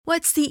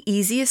What's the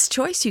easiest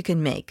choice you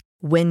can make?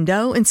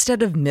 Window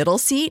instead of middle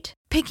seat?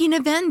 Picking a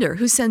vendor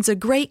who sends a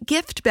great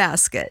gift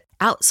basket?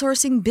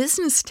 Outsourcing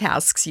business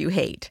tasks you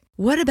hate?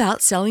 What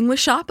about selling with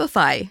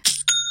Shopify?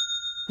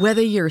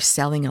 Whether you're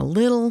selling a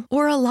little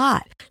or a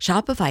lot,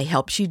 Shopify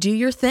helps you do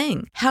your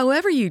thing,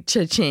 however you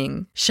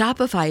cha-ching.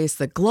 Shopify is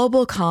the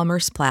global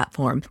commerce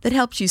platform that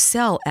helps you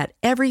sell at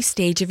every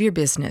stage of your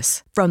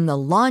business. From the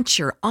launch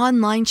your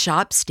online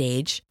shop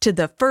stage to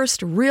the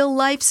first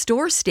real-life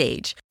store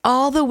stage,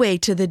 all the way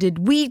to the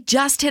did we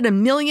just hit a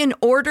million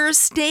orders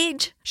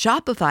stage.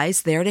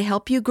 Shopify's there to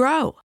help you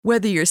grow.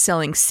 Whether you're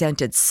selling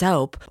scented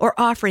soap or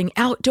offering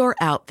outdoor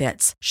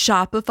outfits,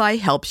 Shopify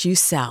helps you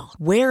sell.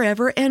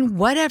 Wherever and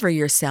whatever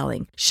you're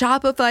selling,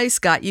 Shopify's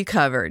got you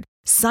covered.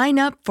 Sign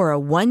up for a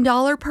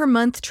 $1 per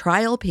month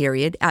trial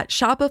period at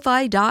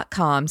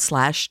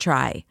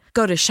shopify.com/try.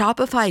 Go to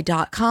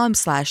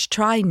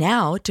shopify.com/try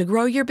now to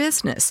grow your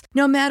business,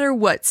 no matter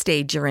what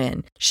stage you're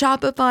in.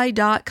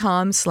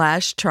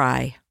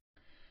 Shopify.com/try.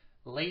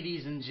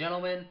 Ladies and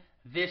gentlemen,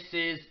 this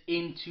is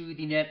Into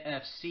the Net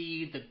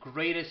FC, the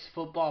greatest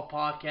football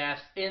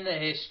podcast in the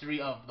history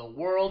of the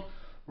world,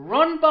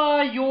 run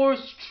by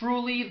yours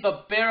truly,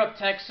 the Bear of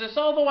Texas,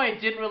 although I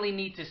didn't really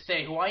need to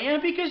say who I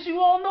am because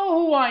you all know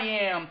who I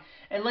am.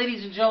 And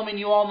ladies and gentlemen,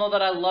 you all know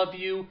that I love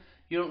you.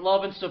 Your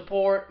love and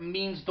support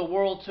means the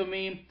world to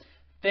me.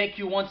 Thank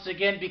you once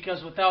again,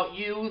 because without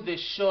you,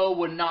 this show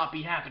would not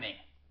be happening.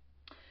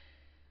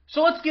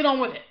 So let's get on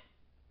with it.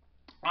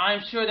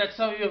 I'm sure that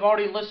some of you have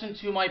already listened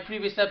to my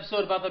previous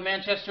episode about the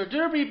Manchester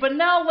Derby, but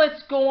now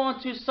let's go on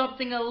to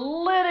something a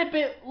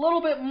little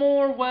bit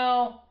more,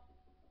 well,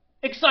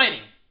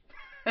 exciting.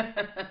 And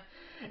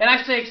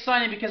I say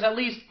exciting because at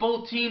least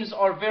both teams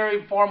are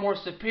far more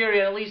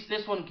superior. At least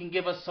this one can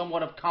give us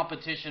somewhat of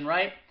competition,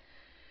 right?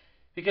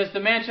 Because the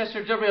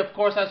Manchester Derby, of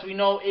course, as we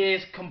know,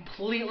 is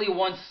completely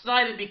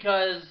one-sided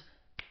because,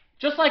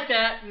 just like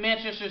that,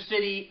 Manchester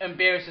City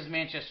embarrasses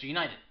Manchester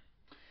United.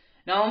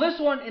 Now, on this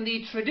one, in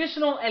the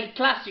traditional El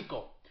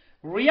Clásico,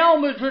 Real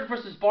Madrid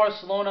versus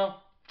Barcelona,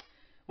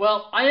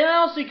 well, I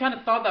honestly kind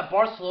of thought that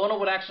Barcelona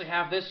would actually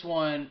have this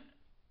one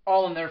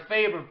all in their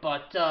favor,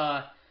 but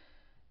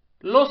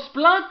Los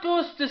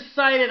Blancos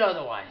decided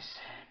otherwise.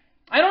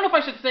 I don't know if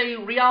I should say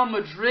Real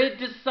Madrid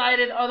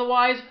decided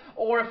otherwise,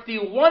 or if the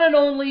one and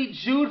only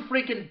Jude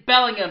freaking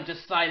Bellingham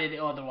decided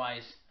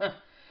otherwise.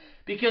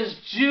 Because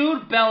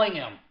Jude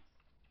Bellingham,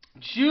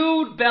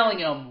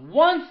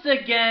 once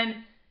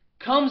again,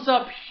 comes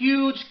up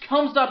huge,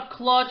 comes up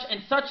clutch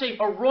in such a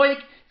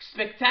heroic,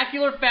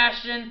 spectacular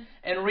fashion,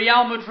 and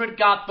Real Madrid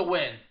got the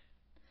win.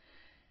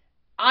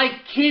 I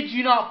kid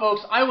you not,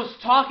 folks. I was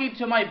talking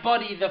to my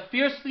buddy, the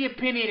fiercely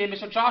opinionated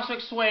Mr. Josh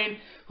McSwain,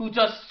 who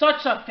does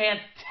such a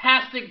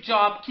fantastic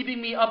job keeping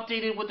me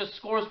updated with the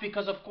scores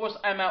because, of course,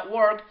 I'm at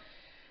work.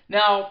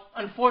 Now,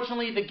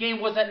 unfortunately, the game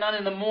was at 9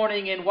 in the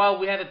morning, and while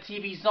we had the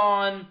TVs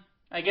on,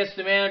 I guess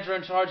the manager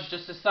in charge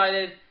just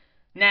decided,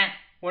 nah,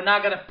 we're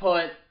not gonna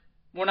put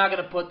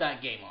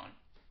that game on.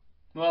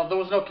 Well, there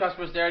was no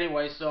customers there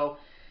anyway, so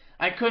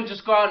I couldn't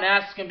just go out and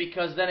ask him,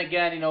 because then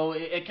again,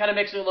 it kind of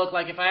makes it look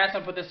like if I asked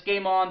him to put this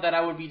game on, that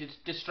I would be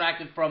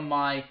distracted from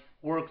my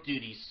work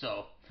duties.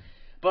 So,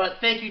 but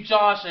thank you,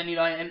 Josh, and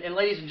and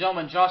ladies and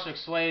gentlemen, Josh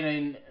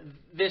McSwain,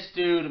 this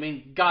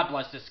dude, God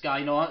bless this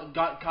guy.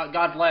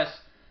 God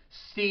bless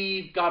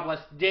Steve, God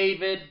bless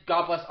David,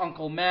 God bless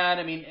Uncle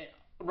Matt.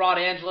 Rod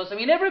Angeles.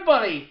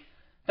 Everybody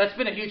that's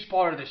been a huge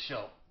part of this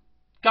show.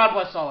 God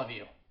bless all of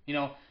you.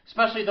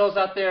 Especially those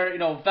out there,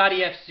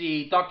 Vatty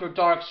FC, Dr.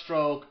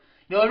 Darkstroke,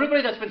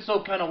 everybody that's been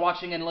so kind of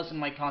watching and listening to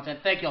my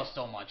content. Thank y'all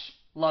so much.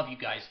 Love you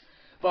guys.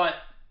 But,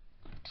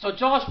 so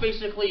Josh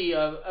basically,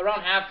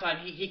 around halftime,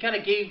 he kind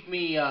of gave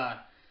me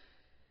a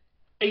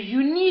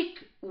unique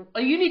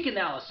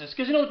analysis.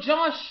 Because,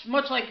 Josh,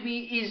 much like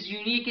me, is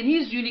unique, and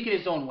he's unique in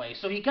his own way.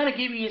 So he kind of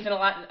gave me his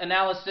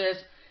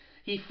analysis.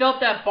 He felt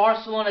that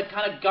Barcelona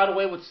kind of got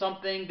away with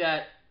something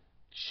that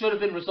should have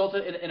been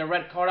resulted in a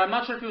red card. I'm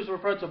not sure if he was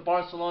referring to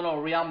Barcelona or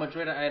Real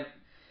Madrid.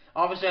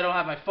 Obviously, I don't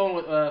have my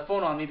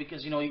phone on me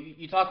because,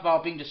 you talk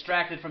about being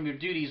distracted from your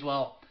duties.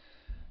 Well,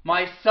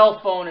 my cell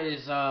phone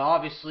is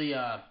obviously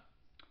the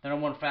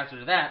number one factor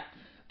to that.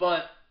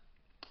 But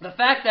the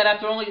fact that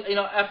after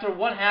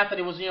one half that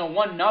it was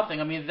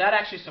 1-0, that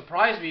actually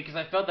surprised me because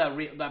I felt that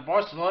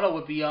Barcelona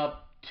would be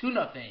up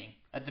 2-0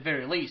 at the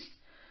very least.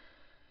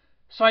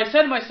 So I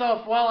said to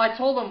myself, I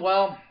told him,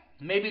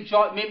 maybe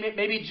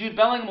Jude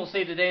Bellingham will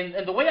save the day.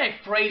 And the way I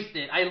phrased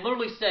it, I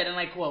literally said, and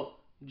I quote,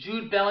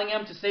 Jude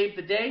Bellingham to save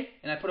the day?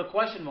 And I put a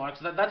question mark.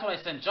 So that's what I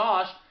sent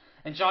Josh.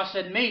 And Josh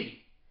said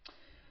maybe.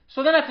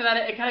 So then after that,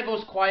 it kind of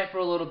goes quiet for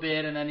a little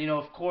bit. And then,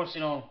 of course,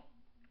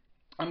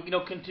 I'm,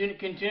 continue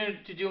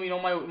to do,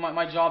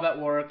 my job at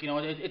work.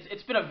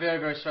 It's been a very,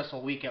 very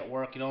stressful week at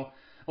work,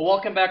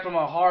 Welcome back from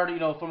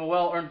a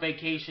well-earned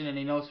vacation. And,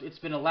 it's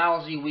been a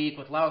lousy week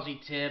with lousy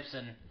tips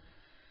and...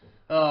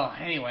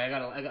 anyway, I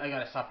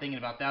gotta stop thinking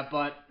about that,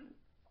 but...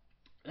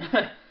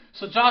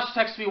 So Josh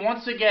texted me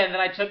once again,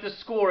 then I took the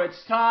score.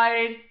 It's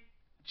tied.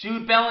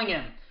 Jude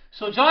Bellingham.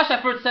 So Josh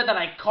at first said that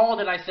I called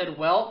it. I said,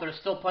 well, there's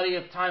still plenty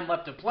of time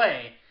left to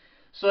play.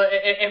 So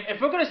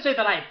if we're going to say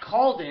that I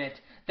called it,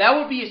 that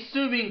would be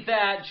assuming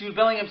that Jude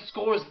Bellingham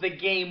scores the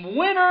game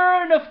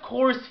winner, and of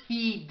course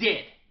he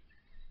did.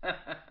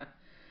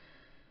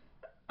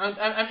 And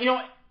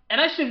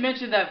I should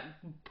mention that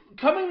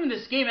coming in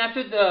this game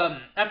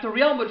after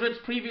Real Madrid's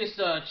previous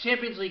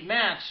Champions League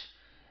match,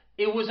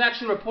 it was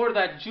actually reported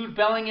that Jude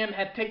Bellingham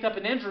had picked up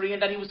an injury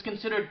and that he was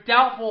considered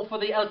doubtful for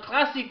the El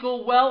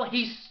Clásico. Well,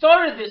 he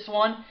started this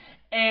one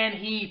and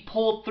he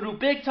pulled through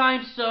big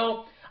time,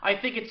 so I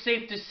think it's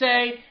safe to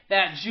say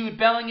that Jude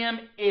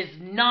Bellingham is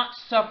not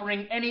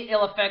suffering any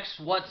ill effects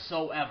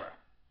whatsoever.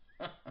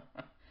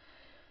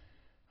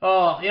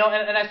 Oh,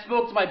 and I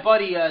spoke to my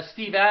buddy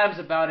Steve Adams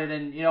about it,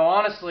 and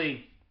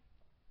honestly,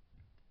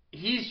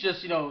 he's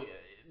just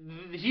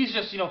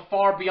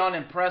far beyond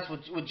impressed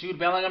with Jude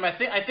Bellingham. I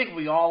think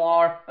we all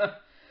are.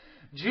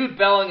 Jude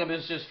Bellingham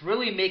is just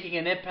really making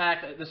an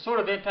impact, the sort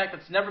of impact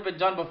that's never been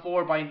done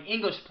before by an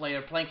English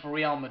player playing for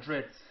Real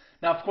Madrid.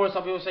 Now, of course,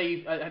 some people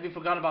say, have you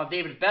forgotten about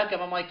David Beckham?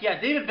 I'm like, yeah,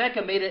 David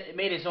Beckham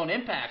made his own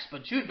impacts,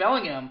 but Jude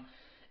Bellingham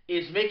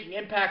is making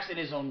impacts in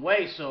his own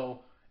way. So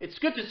it's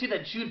good to see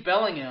that Jude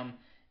Bellingham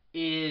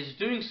is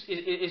doing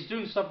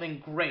something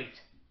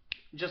great,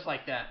 just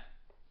like that.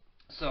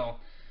 So,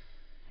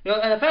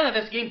 and the fact that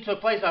this game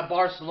took place at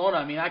Barcelona,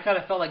 I mean, I kind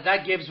of felt like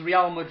that gives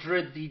Real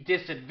Madrid the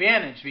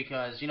disadvantage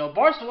because,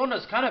 Barcelona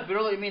is kind of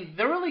really,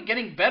 they're really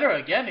getting better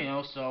again,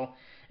 so,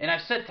 and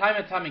I've said time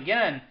and time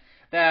again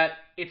that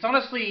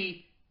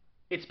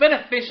it's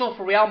beneficial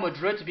for Real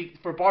Madrid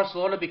for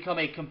Barcelona to become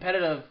a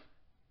competitive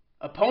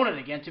opponent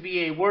again, to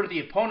be a worthy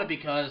opponent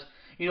because,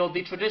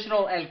 the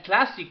traditional El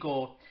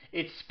Clásico,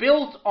 it's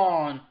built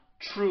on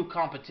true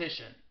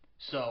competition.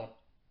 So,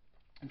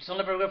 it's still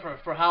never good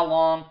for how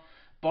long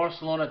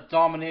Barcelona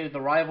dominated the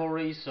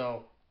rivalry,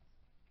 so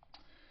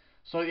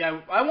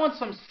yeah, I want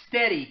some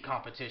steady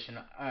competition,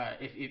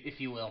 if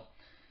you will.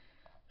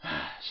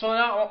 So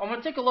now I'm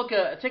gonna taking a look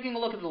at the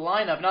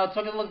lineup. Now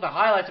taking a look at the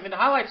highlights. I mean, the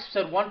highlights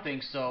said one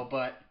thing,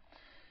 but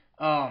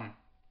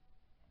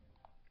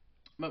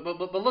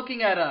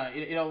looking at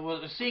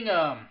seeing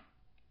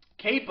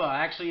Kepa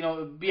actually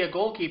be a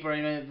goalkeeper.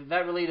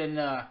 That really didn't.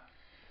 That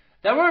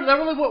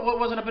really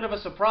wasn't a bit of a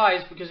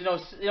surprise because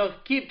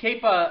keep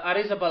Kepa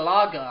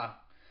Arrizabalaga.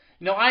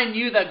 I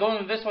knew that going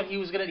into this one he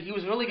was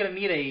really gonna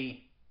need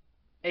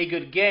a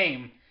good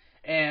game,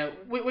 and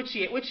which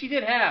he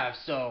did have.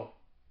 So.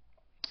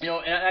 And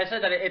I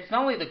said that it's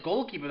not only the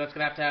goalkeeper that's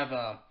gonna have to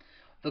have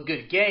the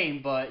good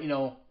game, but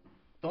the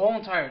whole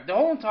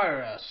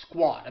entire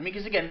squad.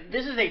 Because again,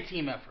 this is a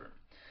team effort.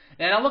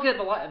 And I look at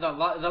the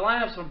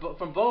lineups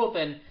from both,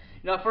 and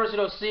at first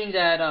seeing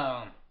that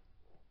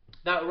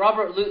that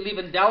Robert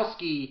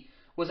Lewandowski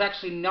was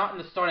actually not in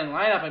the starting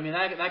lineup.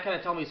 That kind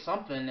of told me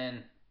something.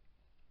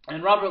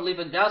 And Robert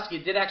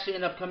Lewandowski did actually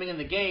end up coming in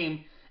the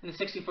game in the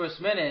 61st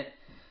minute.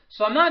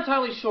 So I'm not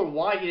entirely sure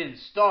why he didn't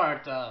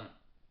start.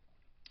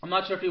 I'm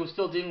not sure if he was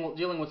still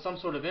dealing with some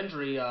sort of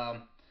injury,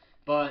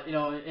 but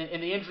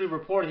in the injury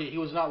report he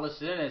was not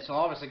listed in it. So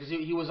obviously, because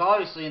he was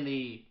obviously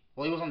he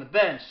was on the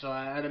bench, so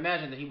I'd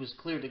imagine that he was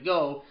cleared to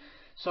go.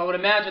 So I would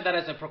imagine that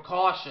as a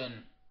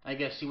precaution, I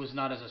guess he was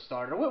not as a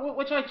starter,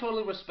 which I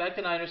totally respect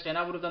and I understand.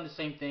 I would have done the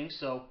same thing.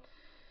 So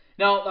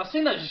now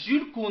seeing that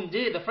Jude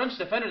Koundé, the French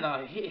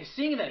defender,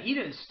 seeing that he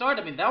didn't start,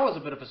 that was a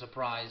bit of a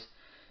surprise.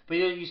 But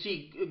you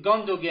see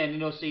Gundogan,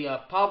 see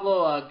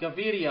Pablo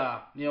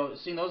Gaviria,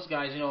 seeing those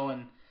guys,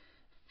 and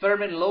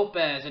Fermin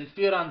Lopez and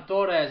Ferran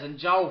Torres and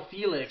João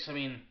Felix.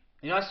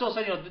 I still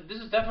say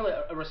this is definitely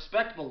a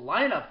respectable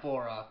lineup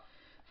for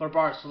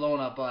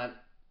Barcelona, but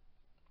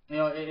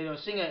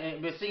seeing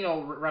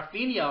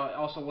Rafinha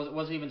also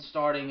wasn't even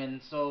starting,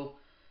 and so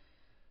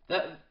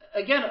that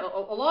again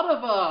a lot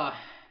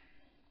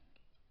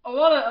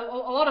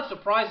of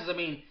surprises.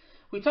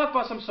 We talked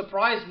about some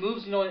surprise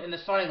moves, in the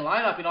starting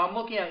lineup. I'm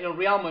looking at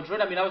Real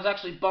Madrid. I was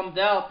actually bummed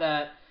out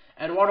that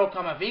Eduardo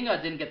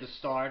Camavinga didn't get the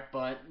start,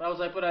 but I was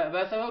like,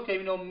 okay,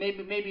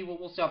 maybe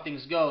we'll see how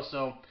things go.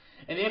 So,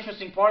 and the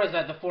interesting part is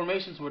that the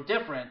formations were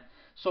different.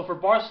 So for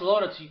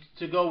Barcelona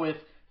to go with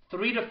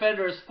 3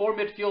 defenders, 4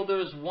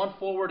 midfielders, 1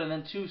 forward, and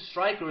then 2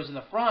 strikers in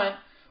the front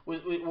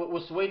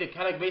was the way to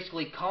kind of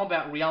basically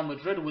combat Real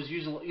Madrid, was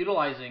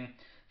utilizing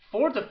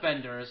 4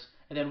 defenders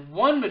and then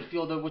 1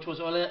 midfielder, which was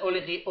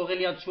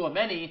Aurélien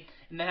Tchouameni,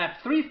 and then have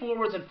 3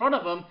 forwards in front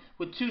of him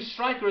with 2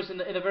 strikers in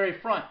the very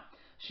front.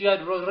 So you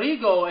had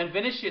Rodrigo and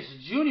Vinicius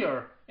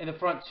Jr. in the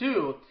front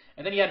too,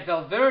 and then you had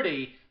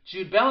Valverde,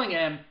 Jude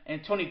Bellingham,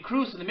 and Toni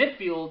Kroos in the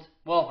midfield.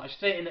 Well, I should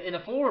say in the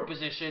forward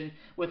position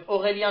with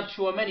Aurélien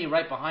Tchouameni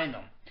right behind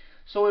them.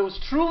 So it was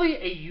truly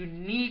a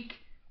unique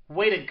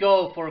way to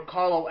go for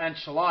Carlo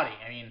Ancelotti.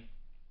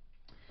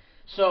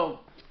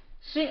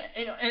 Seeing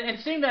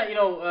that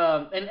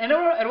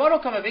Eduardo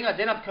Camavinga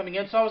did end up coming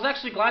in, so I was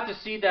actually glad to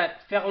see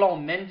that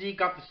Ferland Mendy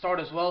got the start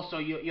as well. So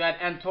you had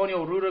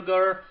Antonio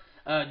Rudiger,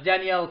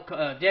 Daniel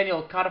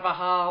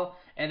Carvajal,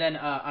 and then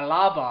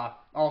Alaba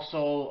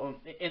also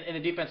in the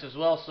defense as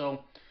well.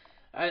 So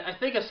I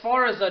think as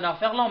far as now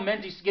Ferland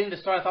Mendy getting the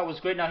start, I thought was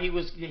great. Now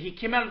he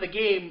came out of the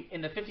game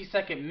in the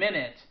 52nd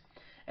minute,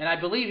 and I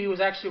believe he was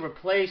actually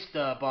replaced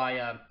by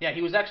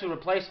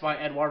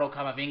Eduardo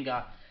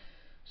Camavinga.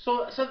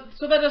 So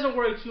that doesn't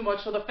worry too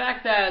much. So the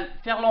fact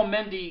that Ferland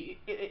Mendy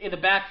in the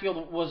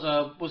backfield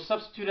was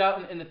substituted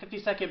out in the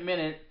 52nd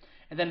minute,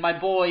 and then my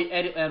boy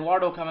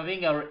Eduardo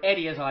Camavinga, or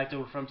Eddie as I like to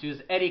refer to,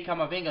 is Eddie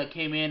Camavinga,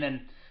 came in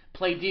and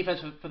played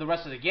defense for the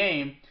rest of the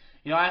game.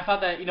 I thought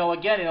that,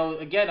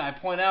 again, I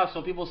point out,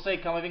 so people say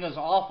Camavinga is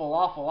awful.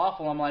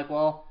 I'm like,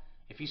 well,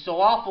 if he's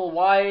so awful,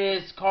 why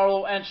is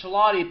Carlo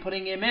Ancelotti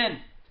putting him in?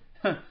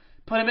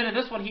 Put him in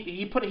this one.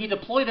 He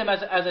deployed him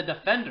as a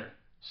defender.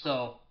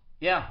 So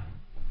yeah.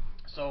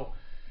 So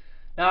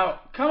now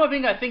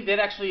Camavinga, I think he did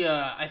actually.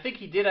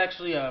 He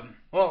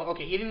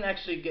didn't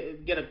actually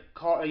get a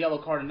yellow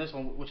card in this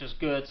one, which is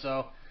good.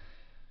 So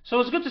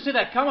it's good to see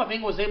that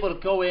Camavinga was able to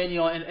go in,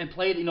 and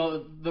played,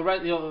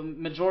 the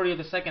majority of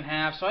the second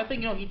half. So I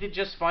think, he did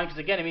just fine, because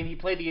again, he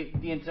played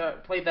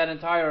played that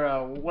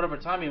entire whatever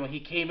time. When he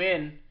came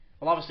in,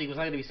 well, obviously he was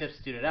not going to be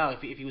substituted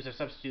out if he was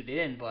substituted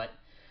in, but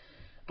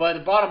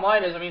the bottom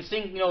line is,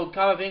 seeing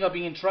Camavinga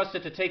being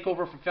entrusted to take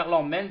over from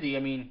Ferland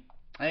Mendy,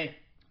 hey,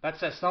 that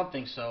says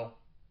something. So,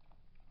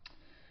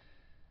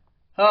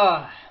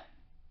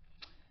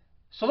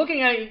 So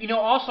looking at it,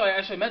 also I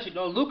actually mentioned,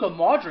 Luka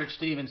Modric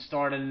didn't even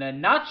start, and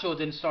Nacho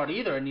didn't start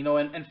either,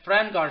 and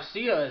Fran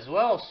Garcia as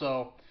well.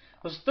 So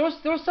there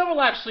were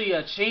several actually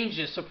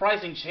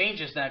surprising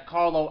changes that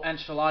Carlo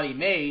Ancelotti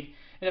made,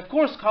 and of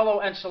course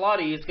Carlo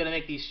Ancelotti is going to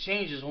make these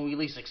changes when we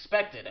least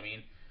expect it.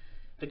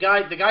 The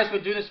guy's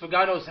been doing this for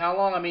God knows how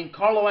long.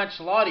 Carlo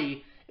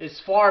Ancelotti is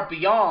far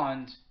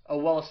beyond a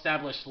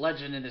well-established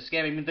legend in this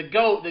game. The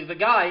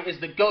guy is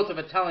the GOAT of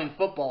Italian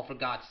football, for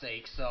God's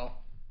sake.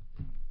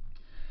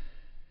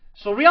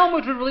 So Real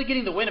Madrid really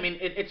getting the win.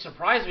 It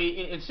surprised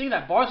me in seeing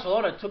that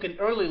Barcelona took an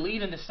early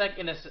lead in the 6th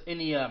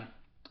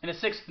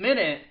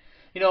minute.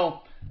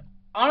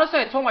 Honestly,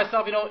 I told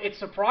myself, it's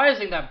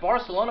surprising that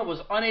Barcelona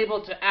was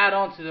unable to add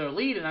on to their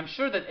lead, and I'm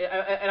sure that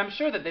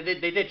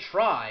they did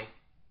try,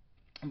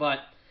 but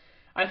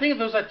I think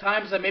there was at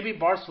times that maybe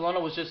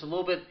Barcelona was just a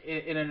little bit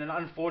in an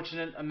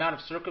unfortunate amount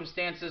of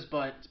circumstances,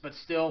 but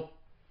still,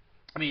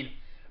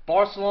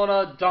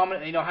 Barcelona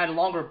had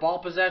longer ball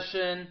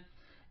possession.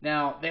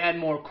 Now, they had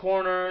more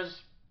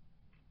corners,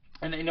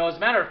 and, as a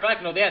matter of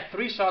fact, they had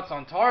 3 shots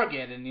on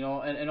target, and,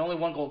 and only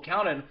 1 goal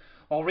counted,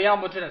 while Real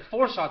Madrid had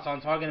 4 shots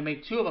on target and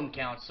made 2 of them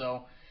count.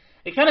 So,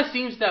 it kind of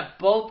seems that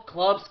both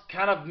clubs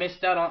kind of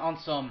missed out on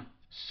some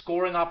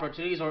scoring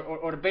opportunities,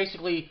 or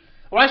basically,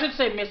 or I should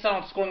say missed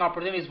out on scoring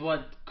opportunities,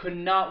 but could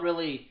not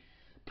really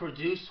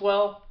produce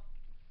well.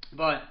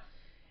 But,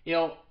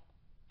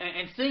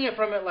 and seeing it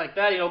from it like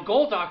that,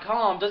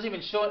 Goal.com doesn't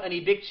even show any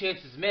big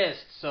chances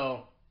missed,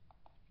 so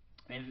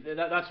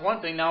that's one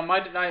thing. Now,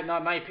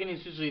 my opinion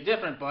is usually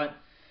different, but,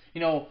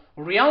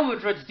 Real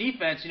Madrid's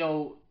defense,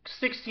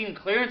 16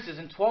 clearances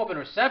and 12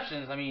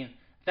 interceptions,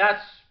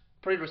 that's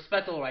pretty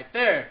respectable right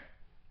there.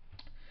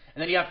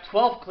 And then you have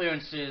 12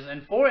 clearances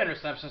and 4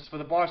 interceptions for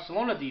the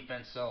Barcelona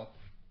defense, so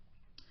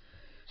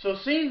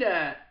seeing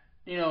that,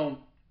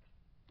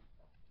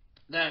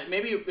 that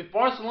maybe if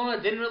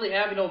Barcelona didn't really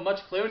have, much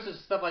clearances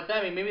and stuff like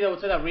that, maybe they would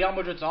say that Real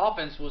Madrid's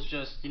offense was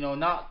just,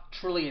 not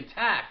truly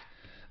intact.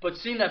 But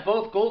seeing that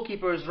both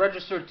goalkeepers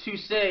registered 2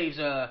 saves,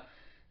 that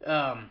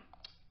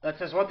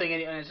says one thing.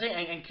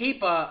 And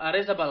keep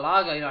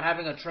Arrizabalaga,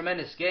 having a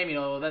tremendous game,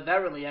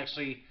 that really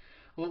actually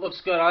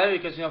looks good.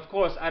 Because, of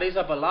course,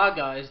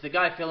 Arrizabalaga is the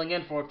guy filling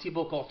in for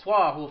Thibaut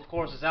Courtois, who, of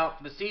course, is out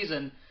for the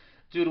season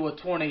due to a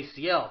torn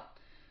ACL.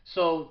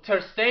 So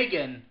Ter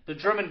Stegen, the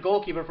German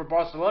goalkeeper for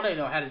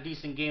Barcelona, had a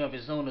decent game of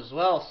his own as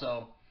well.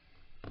 So,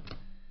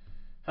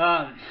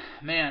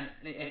 man,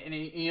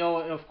 and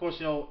of course,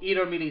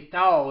 Eder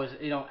Militao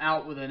is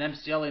out with an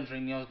MCL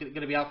injury. Is going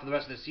to be out for the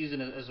rest of the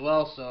season as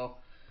well. So,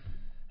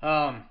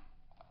 and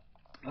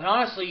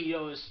honestly,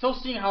 still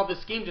seeing how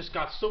this game just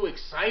got so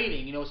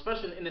exciting.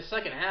 Especially in the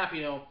second half.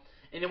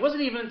 And it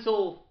wasn't even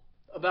until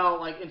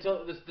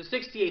the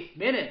 68th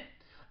minute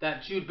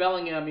that Jude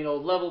Bellingham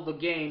leveled the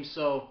game.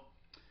 So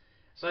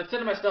I said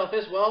to myself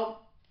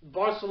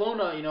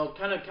Barcelona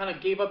kind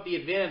of gave up the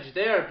advantage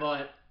there,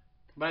 but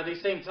at the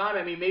same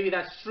time, maybe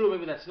that's true,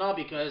 maybe that's not,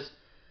 because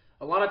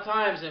a lot of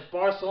times if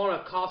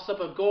Barcelona coughs up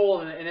a goal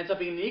and ends up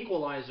being an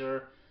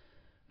equalizer,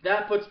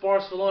 that puts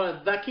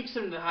Barcelona, that kicks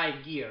them into high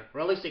gear,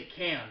 or at least it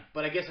can.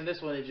 But I guess in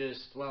this one it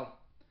just,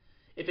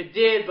 if it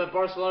did, but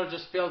Barcelona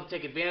just failed to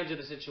take advantage of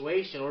the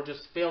situation, or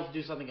just failed to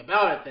do something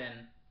about it,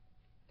 then,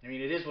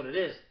 it is what it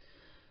is.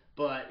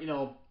 But,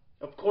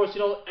 of course,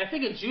 I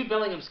think in Jude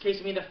Bellingham's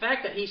case, the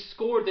fact that he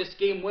scored this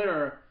game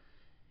winner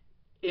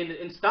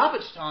in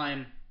stoppage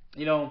time,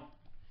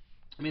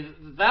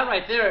 that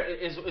right there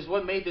is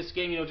what made this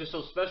game, just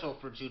so special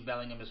for Jude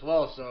Bellingham as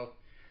well. So,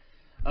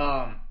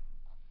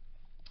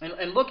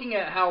 and looking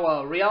at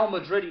how Real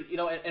Madrid,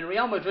 and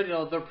Real Madrid,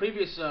 their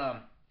previous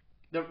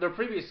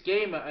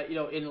game,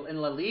 in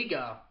La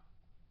Liga,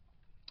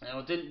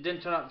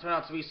 didn't turn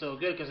out to be so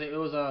good, because it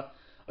was a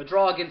a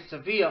draw against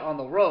Sevilla on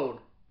the road.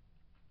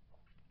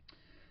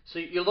 So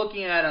you're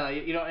looking at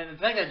and the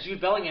fact that Jude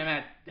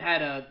Bellingham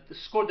had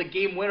scored the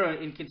game winner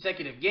in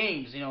consecutive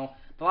games. The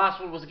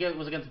last one was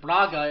against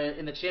Braga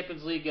in the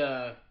Champions League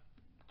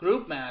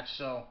group match.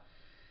 So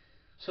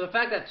the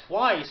fact that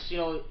twice,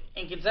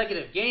 in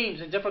consecutive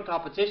games in different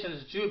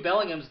competitions, Jude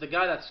Bellingham's the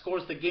guy that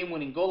scores the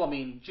game-winning goal. I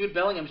mean, Jude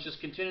Bellingham's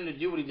just continuing to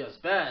do what he does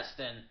best,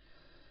 and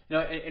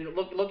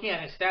looking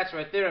at his stats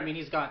right there, I mean,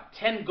 he's got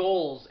 10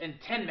 goals in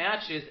 10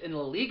 matches in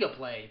La Liga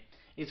play.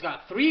 He's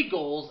got 3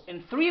 goals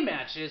in 3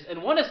 matches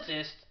and 1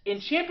 assist in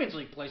Champions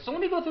League play. So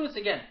let me go through this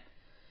again.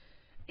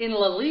 In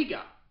La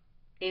Liga,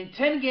 in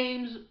 10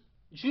 games,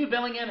 Jude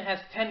Bellingham has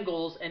 10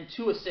 goals and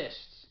 2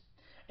 assists.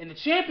 In the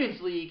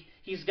Champions League,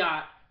 he's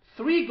got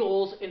 3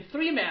 goals in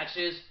 3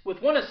 matches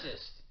with 1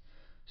 assist.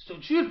 So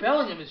Jude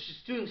Bellingham is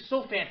just doing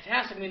so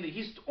fantastic. I mean,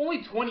 he's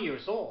only 20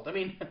 years old. I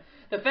mean,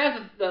 the fact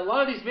that a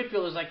lot of these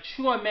midfielders like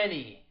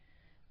Tchouaméni,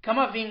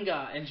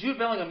 Camavinga, and Jude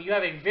Bellingham, you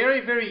have a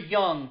very, very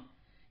young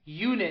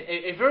unit,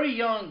 a very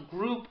young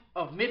group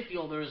of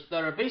midfielders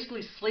that are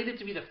basically slated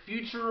to be the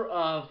future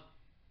of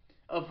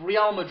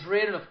Real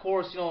Madrid, and of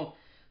course,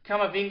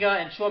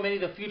 Camavinga and Tchouaméni,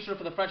 the future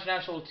for the French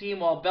national team,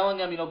 while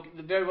Bellingham,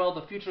 very well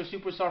the future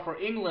superstar for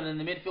England in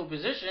the midfield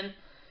position.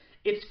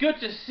 It's good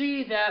to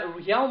see that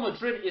Real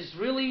Madrid is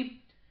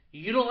really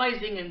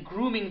utilizing and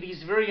grooming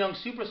these very young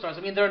superstars.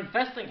 I mean, they're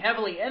investing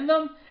heavily in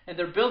them, and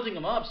they're building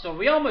them up. So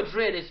Real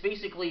Madrid is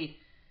basically,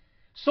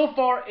 so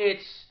far,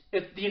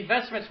 the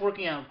investment's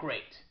working out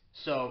great.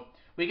 So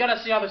we got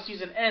to see how the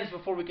season ends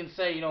before we can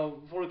say,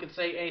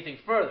 anything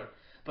further.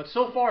 But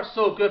so far,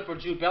 so good for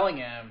Jude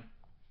Bellingham.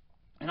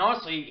 And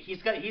honestly,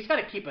 he's got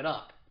to keep it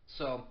up.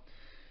 So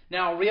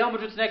now Real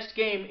Madrid's next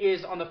game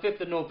is on the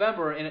 5th of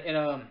November in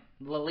a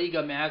La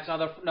Liga match.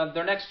 Now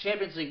their next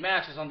Champions League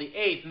match is on the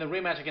 8th in the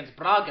rematch against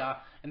Braga,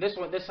 and this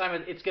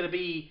time it's going to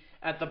be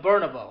at the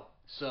Bernabeu.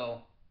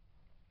 So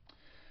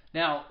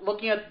now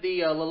looking at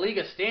the La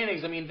Liga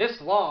standings, I mean,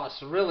 this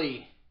loss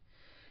really,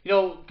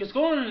 because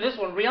going into this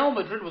one, Real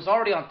Madrid was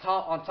already on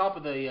top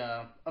of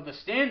the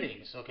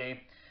standings.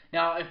 Okay.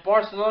 Now, if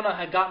Barcelona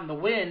had gotten the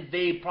win,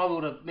 they probably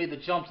would have made the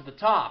jump to the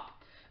top.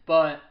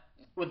 But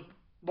with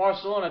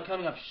Barcelona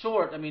coming up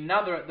short, I mean,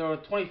 now they're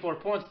at 24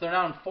 points. They're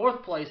now in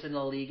 4th place in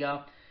La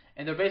Liga,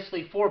 and they're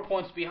basically 4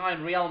 points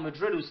behind Real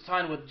Madrid, who's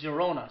tied with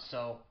Girona.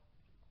 So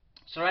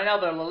right now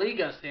their La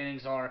Liga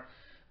standings are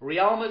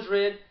Real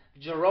Madrid,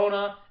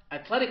 Girona,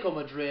 Atletico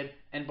Madrid,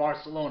 and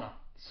Barcelona.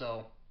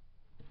 So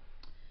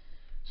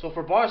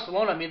for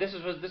Barcelona, I mean, this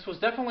was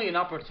definitely an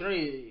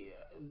opportunity.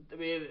 I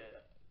mean,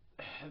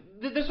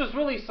 this was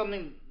really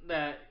something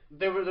that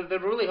they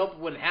really hoped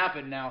wouldn't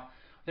happen. Now,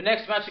 the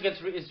next match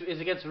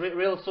is against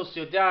Real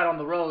Sociedad on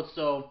the road,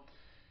 so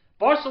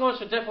Barcelona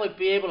should definitely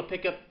be able to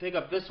pick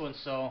up this one.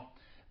 So,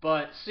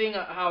 but seeing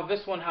how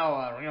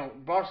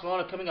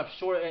Barcelona coming up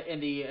short in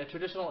the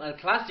traditional El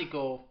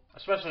Clásico,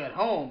 especially at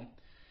home,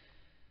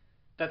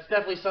 that's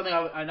definitely something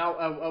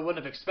I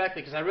wouldn't have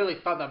expected, because I really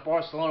thought that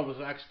Barcelona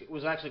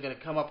was actually going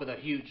to come up with a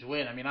huge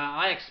win. I mean,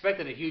 I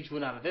expected a huge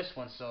win out of this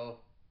one, so.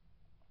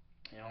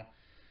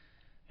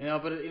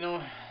 But it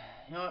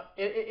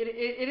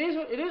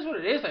is what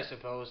it is, I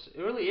suppose. It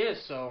really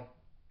is. So,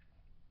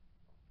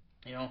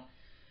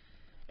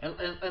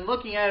 and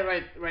looking at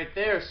it right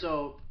there,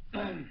 so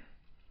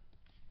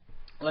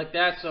like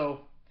that. So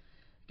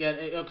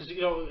again, because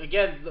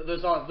again,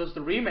 there's the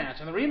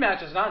rematch, and the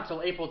rematch is not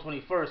until April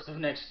 21st of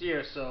next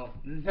year. So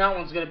that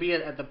one's gonna be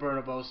at the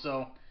Bernabeu.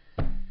 So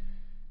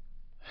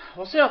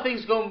we'll see how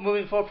things go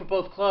moving forward for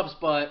both clubs,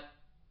 but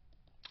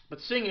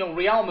seeing,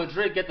 Real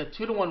Madrid get the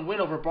 2-1 win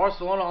over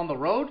Barcelona on the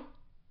road,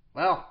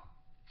 well,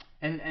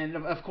 and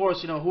of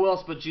course, who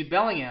else but Jude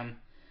Bellingham?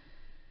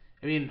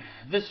 I mean,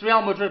 this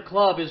Real Madrid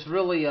club is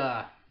really,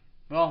 they're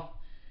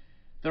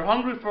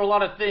hungry for a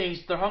lot of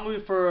things. They're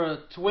hungry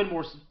to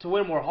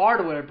win more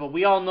hardware, but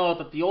we all know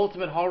that the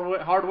ultimate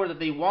hardware that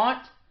they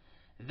want,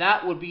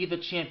 that would be the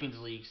Champions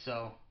League.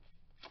 So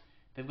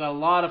they've got a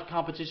lot of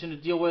competition to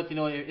deal with.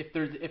 If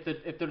they're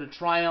to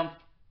triumph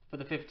for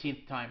the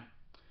 15th time.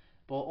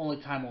 Well,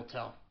 only time will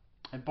tell.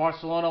 And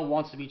Barcelona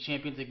wants to be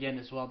champions again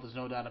as well. There's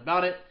no doubt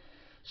about it.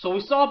 So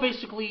we saw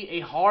basically a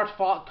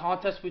hard-fought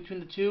contest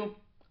between the two.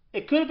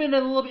 It could have been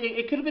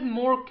it could have been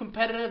more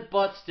competitive,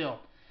 but still,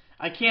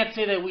 I can't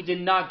say that we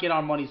did not get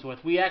our money's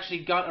worth. We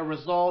actually got a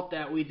result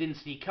that we didn't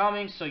see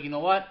coming. So you know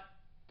what?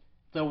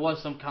 There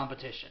was some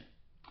competition.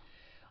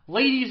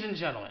 Ladies and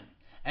gentlemen,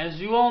 as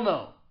you all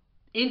know,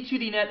 Into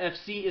the Net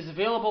FC is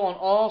available on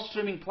all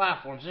streaming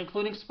platforms,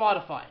 including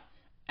Spotify,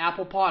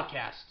 Apple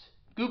Podcasts,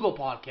 Google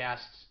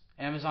Podcasts,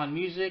 Amazon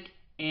Music,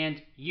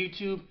 and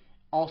YouTube,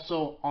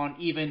 also on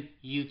even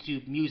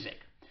YouTube Music.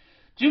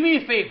 Do me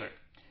a favor,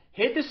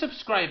 hit the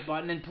subscribe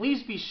button, and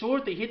please be sure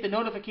to hit the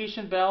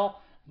notification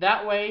bell.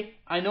 That way,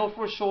 I know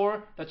for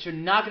sure that you're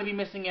not going to be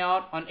missing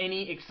out on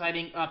any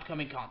exciting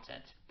upcoming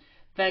content.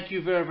 Thank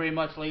you very, very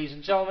much, ladies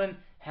and gentlemen.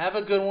 Have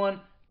a good one.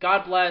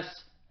 God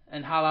bless,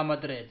 and Hala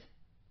Madrid.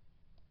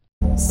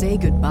 Say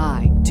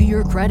goodbye to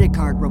your credit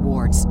card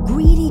rewards.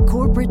 Greedy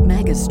corporate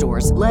mega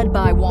stores, led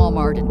by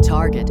Walmart and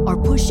Target, are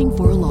pushing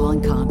for a law in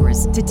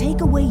Congress to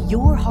take away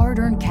your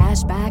hard-earned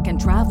cash back and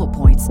travel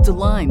points to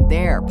line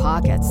their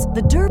pockets.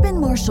 The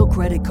Durbin-Marshall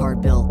credit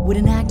card bill would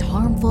enact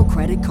harmful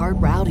credit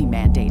card routing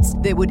mandates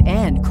that would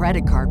end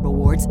credit card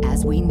rewards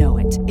as we know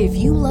it. If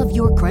you love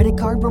your credit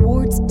card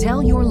rewards,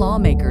 tell your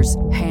lawmakers,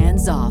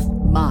 hands off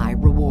my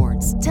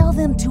rewards. Tell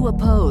them to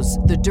oppose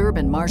the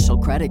Durbin-Marshall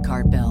credit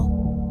card bill.